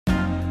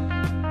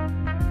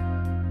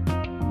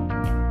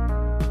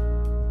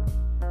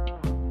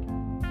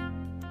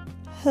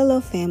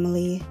Hello,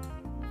 family.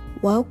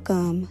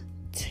 Welcome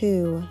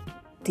to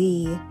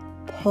the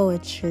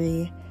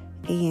Poetry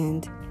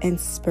and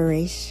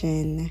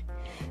Inspiration.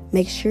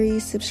 Make sure you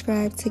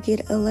subscribe to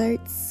get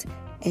alerts.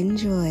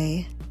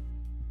 Enjoy.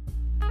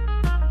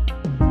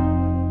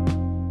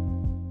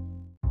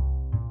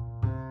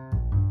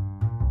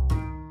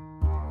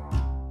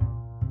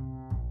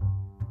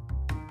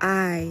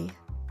 I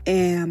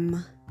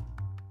am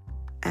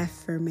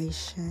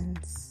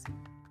affirmations.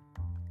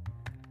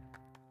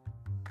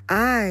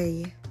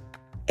 I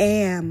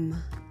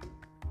am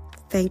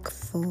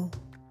thankful.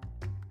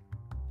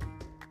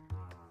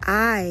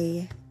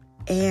 I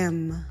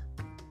am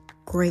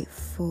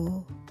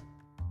grateful.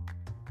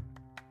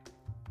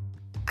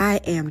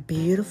 I am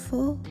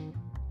beautiful.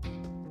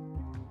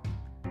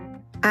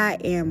 I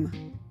am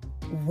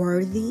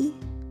worthy.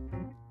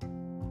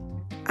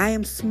 I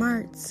am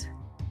smart.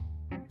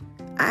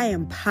 I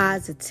am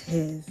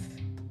positive.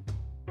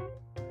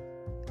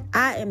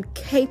 I am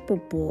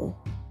capable.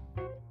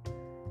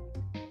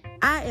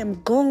 I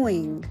am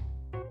going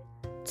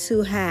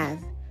to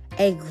have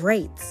a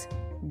great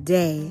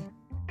day.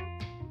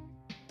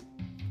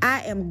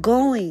 I am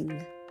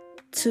going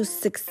to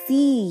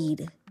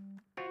succeed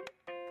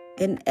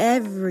in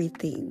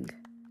everything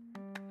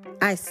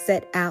I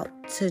set out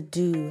to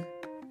do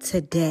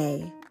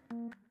today.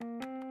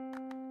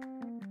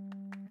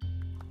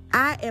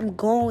 I am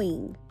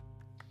going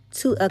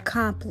to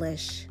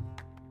accomplish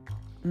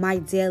my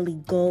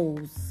daily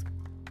goals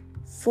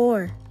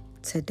for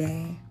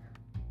today.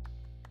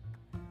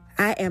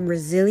 I am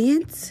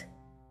resilient.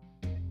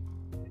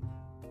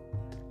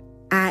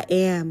 I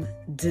am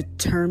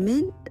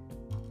determined.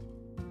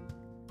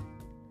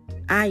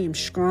 I am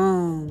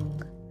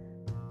strong.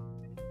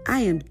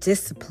 I am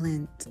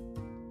disciplined.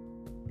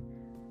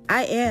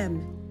 I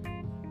am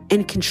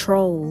in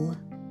control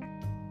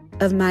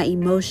of my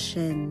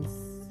emotions.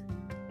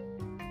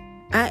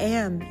 I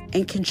am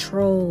in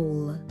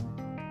control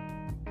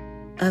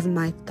of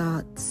my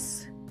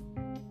thoughts.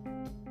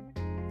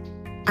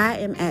 I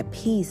am at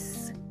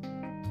peace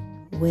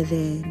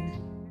within.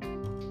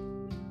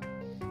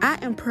 I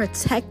am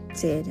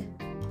protected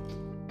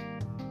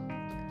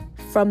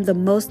from the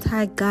Most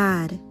High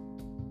God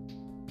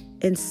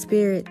in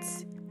spirit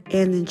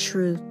and in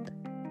truth.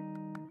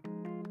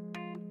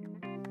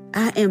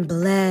 I am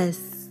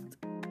blessed.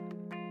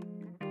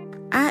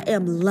 I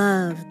am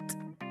loved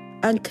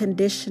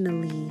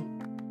unconditionally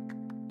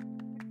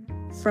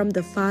from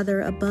the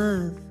Father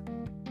above.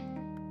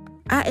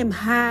 I am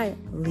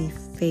highly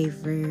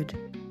favored.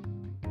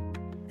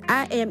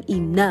 I am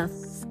enough.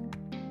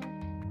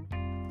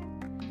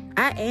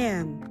 I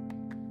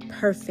am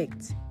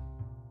perfect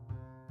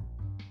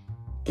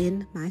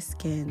in my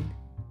skin.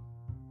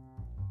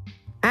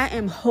 I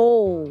am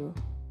whole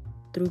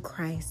through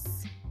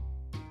Christ.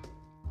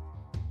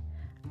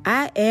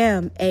 I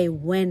am a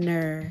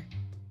winner.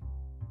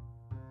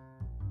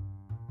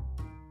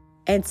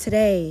 And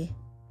today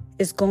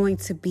is going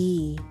to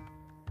be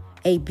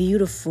a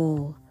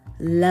beautiful,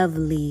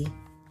 lovely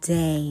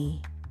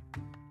day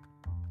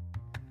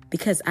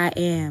because I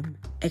am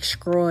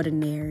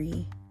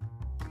extraordinary.